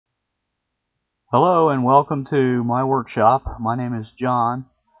Hello and welcome to my workshop. My name is John.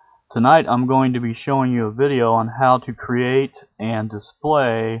 Tonight I'm going to be showing you a video on how to create and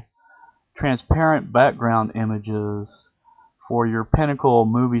display transparent background images for your Pinnacle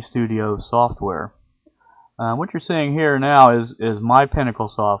Movie Studio software. What you're seeing here now is my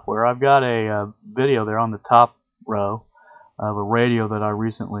Pinnacle software. I've got a video there on the top row of a radio that I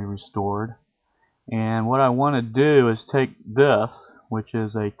recently restored. And what I want to do is take this, which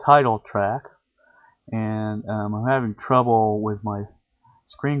is a title track, and I'm having trouble with my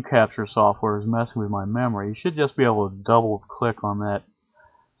screen capture software is messing with my memory. You should just be able to double click on that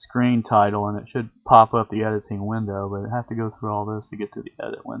screen title and it should pop up the editing window, but I have to go through all this to get to the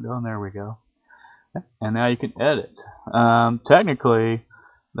edit window, and there we go. And now you can edit. Technically,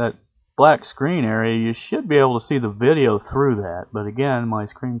 that black screen area, you should be able to see the video through that, but again, my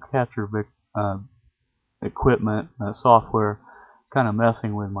screen capture equipment software kind of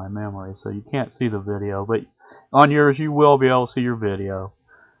messing with my memory, so you can't see the video, but on yours you will be able to see your video.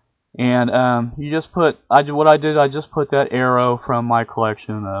 And you just put, I just put that arrow from my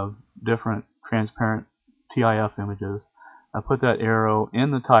collection of different transparent TIF images. I put that arrow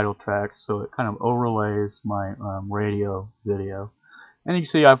in the title track so it kind of overlays my radio video, and you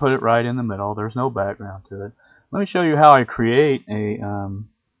can see I put it right in the middle. There's no background to it. Let me show you how I create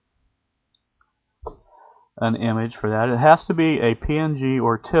an image for that. It has to be a PNG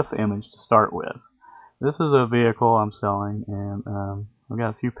or TIFF image to start with. This is a vehicle I'm selling, and I've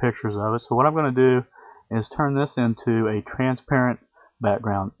got a few pictures of it. So what I'm going to do is turn this into a transparent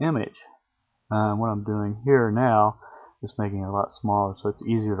background image. What I'm doing here now is just making it a lot smaller so it's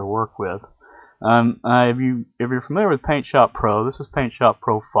easier to work with. If you're familiar with Paint Shop Pro, this is Paint Shop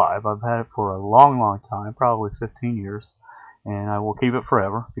Pro 5. I've had it for a long time, probably 15 years. And I will keep it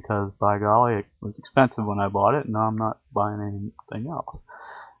forever because, by golly, it was expensive when I bought it, and now I'm not buying anything else.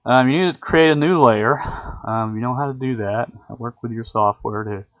 You need to create a new layer. You know how to do that. Work with your software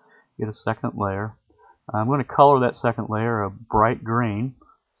to get a second layer. I'm going to color that second layer a bright green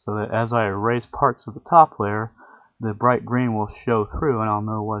so that as I erase parts of the top layer, the bright green will show through and I'll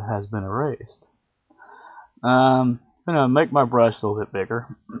know what has been erased. I'm going to make my brush a little bit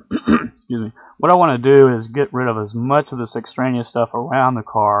bigger. Excuse me. What I want to do is get rid of as much of this extraneous stuff around the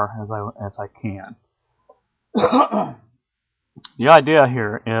car as I can. The idea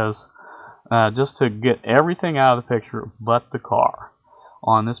here is just to get everything out of the picture but the car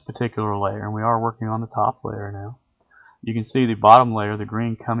on this particular layer, and we are working on the top layer now. You can see the bottom layer, the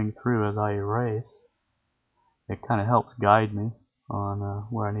green, coming through as I erase. It kind of helps guide me on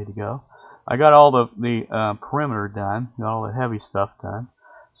where I need to go. I got all the perimeter done, got all the heavy stuff done.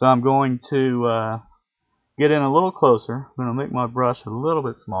 So I'm going to get in a little closer. I'm going to make my brush a little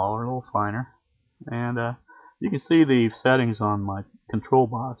bit smaller, a little finer. And you can see the settings on my control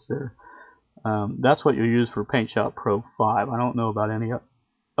box there. That's what you use for Paint Shop Pro 5. I don't know about any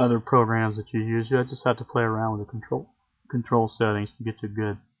other programs that you use. You just have to play around with the control settings to get you a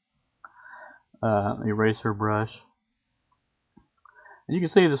good eraser brush. And you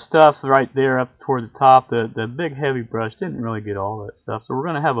can see the stuff right there up toward the top. The big heavy brush didn't really get all that stuff. So we're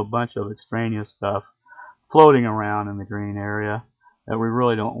going to have a bunch of extraneous stuff floating around in the green area that we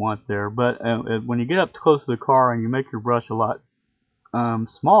really don't want there. But when you get up close to the car and you make your brush a lot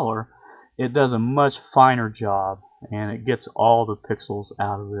smaller, it does a much finer job and it gets all the pixels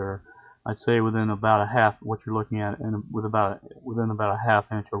out of there. I'd say within about a half, what you're looking at, and within about a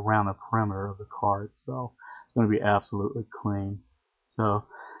half inch around the perimeter of the car itself. It's going to be absolutely clean. So,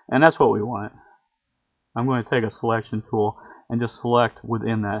 and that's what we want. I'm going to take a selection tool and just select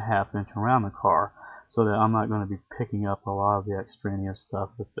within that half inch around the car so that I'm not going to be picking up a lot of the extraneous stuff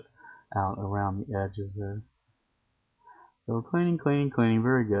that's out around the edges there. So cleaning,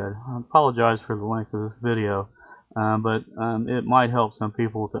 very good. I apologize for the length of this video, but it might help some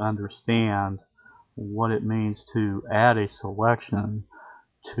people to understand what it means to add a selection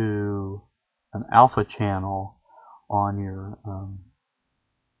to an alpha channel on your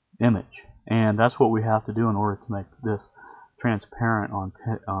image, and that's what we have to do in order to make this transparent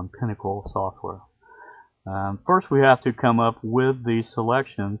on Pinnacle software. First, we have to come up with the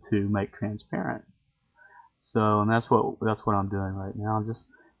selection to make transparent. So, and that's what I'm doing right now. I'm just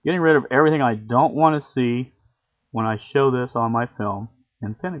getting rid of everything I don't want to see when I show this on my film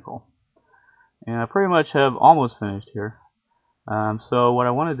in Pinnacle. And I pretty much have almost finished here. So what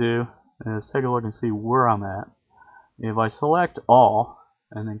I want to do is take a look and see where I'm at. If I select all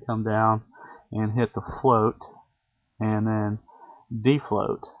and then come down and hit the float and then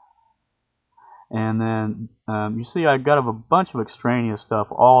defloat, and then you see I've got a bunch of extraneous stuff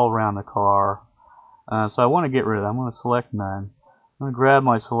all around the car, so I want to get rid of it. I'm going to select none. I'm going to grab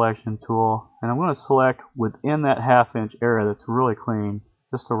my selection tool, and I'm going to select within that half-inch area that's really clean,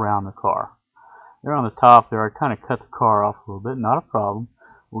 just around the car. There on the top there, I kind of cut the car off a little bit, not a problem.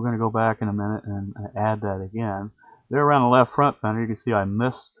 We're going to go back in a minute and add that again. There around the left front fender, you can see I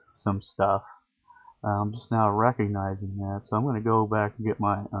missed some stuff. I'm just now recognizing that, so I'm going to go back and get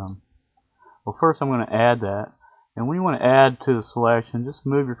my, well, first I'm going to add that. And when you want to add to the selection, just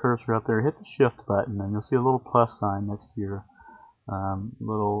move your cursor up there, hit the shift button, and you'll see a little plus sign next to your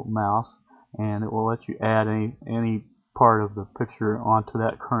little mouse, and it will let you add any part of the picture onto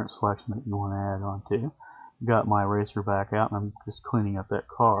that current selection that you want to add onto. Got my eraser back out, and I'm just cleaning up that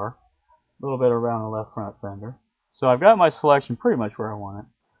car a little bit around the left front fender. So I've got my selection pretty much where I want it.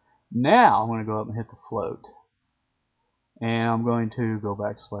 Now I'm going to go up and hit the float, and I'm going to go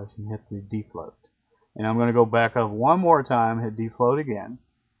back to selection, hit the defloat, and I'm going to go back up one more time, hit defloat again,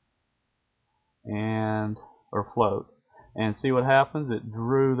 and or float, and see what happens. It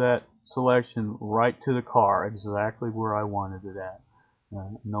drew that selection right to the car, exactly where I wanted it at.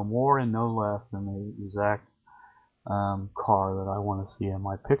 No more and no less than the exact car that I want to see in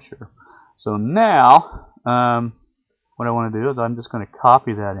my picture. So now, what I want to do is I'm just going to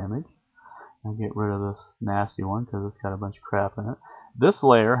copy that image and get rid of this nasty one because it's got a bunch of crap in it. This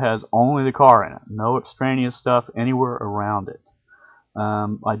layer has only the car in it, no extraneous stuff anywhere around it.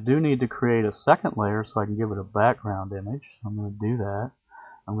 I do need to create a second layer so I can give it a background image. I'm going to do that.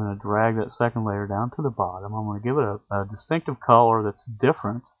 I'm going to drag that second layer down to the bottom. I'm going to give it a distinctive color that's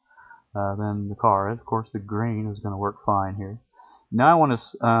different than the car is. Of course, the green is going to work fine here. Now I want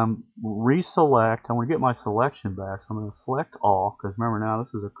to reselect. I want to get my selection back, so I'm going to select all, because remember now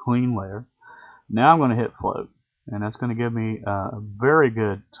this is a clean layer. Now I'm going to hit float, and that's going to give me a very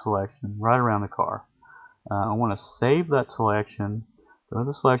good selection right around the car. I want to save that selection. Go to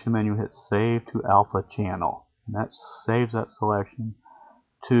the selection menu, hit Save to Alpha Channel, and that saves that selection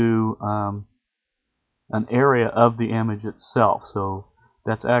to an area of the image itself. So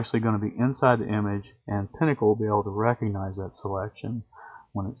that's actually going to be inside the image, and Pinnacle will be able to recognize that selection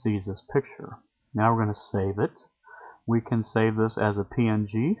when it sees this picture. Now we're going to save it. We can save this as a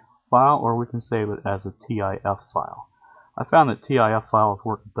PNG file, or we can save it as a TIF file. I found that TIF files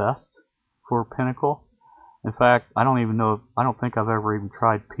work best for Pinnacle. In fact, I don't think I've ever even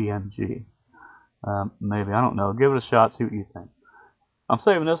tried PNG. Maybe, I don't know. Give it a shot, see what you think. I'm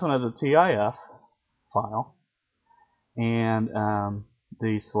saving this one as a TIF file, and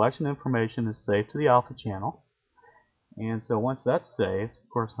the selection information is saved to the alpha channel. And so once that's saved, of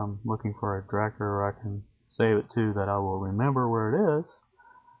course I'm looking for a directory I can save it to that I will remember where it is.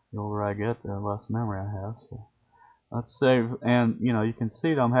 The older I get, the less memory I have. So let's save, and you can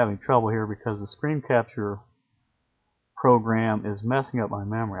see that I'm having trouble here because the screen capture program is messing up my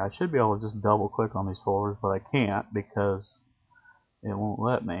memory. I should be able to just double click on these folders, but I can't because it won't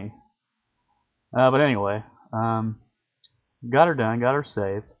let me. But anyway, got her done, got her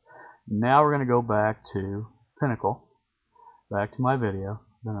saved. Now we're going to go back to Pinnacle, back to my video.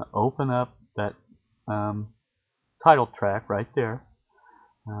 I'm going to open up that title track right there.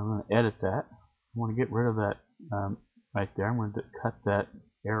 I'm going to edit that. I want to get rid of that right there. I'm going to cut that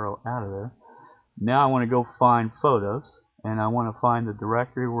arrow out of there. Now I want to go find photos, and I want to find the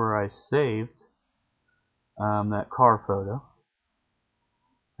directory where I saved that car photo.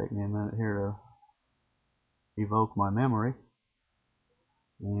 Take me a minute here to evoke my memory.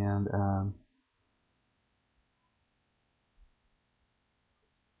 And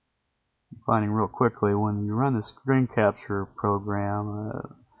finding real quickly, when you run the screen capture program,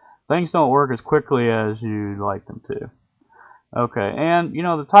 things don't work as quickly as you'd like them to. Okay, and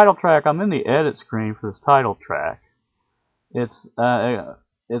the title track, I'm in the edit screen for this title track. It's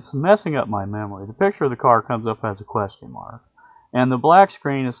messing up my memory. The picture of the car comes up as a question mark, and the black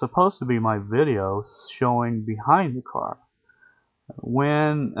screen is supposed to be my video showing behind the car.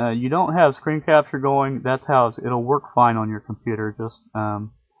 When you don't have screen capture going, that's how it'll work fine on your computer.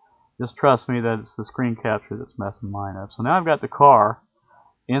 Just trust me that it's the screen capture that's messing mine up. So now I've got the car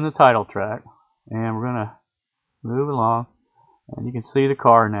in the title track, and we're going to move along, and you can see the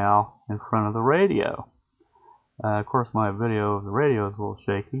car now in front of the radio. Of course, my video of the radio is a little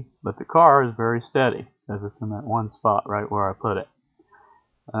shaky, but the car is very steady because it's in that one spot right where I put it,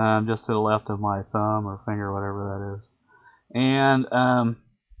 just to the left of my thumb or finger, whatever that is. And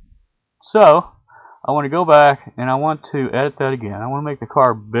so I want to go back and I want to edit that again. I want to make the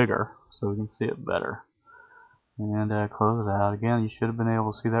car bigger so we can see it better. And close it out. Again, you should have been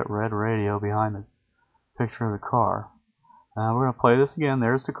able to see that red radio behind the picture of the car. We're going to play this again.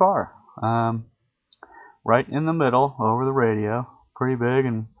 There's the car. Right in the middle over the radio. Pretty big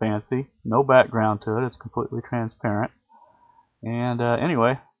and fancy. No background to it. It's completely transparent. And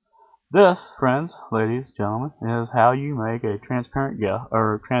anyway, this, friends, ladies, gentlemen, is how you make a transparent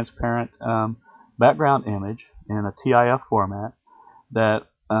background image in a TIF format that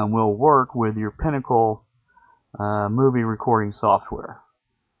will work with your Pinnacle movie recording software.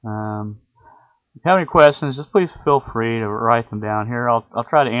 If you have any questions, just please feel free to write them down here. I'll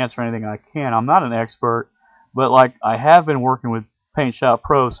try to answer anything I can. I'm not an expert, but like I have been working with PaintShop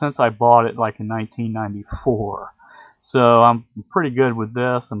Pro since I bought it like in 1994. So I'm pretty good with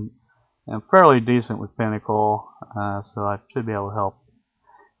this, and I'm fairly decent with Pinnacle, so I should be able to help.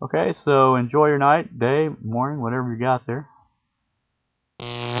 Okay, so enjoy your night, day, morning, whatever you got there.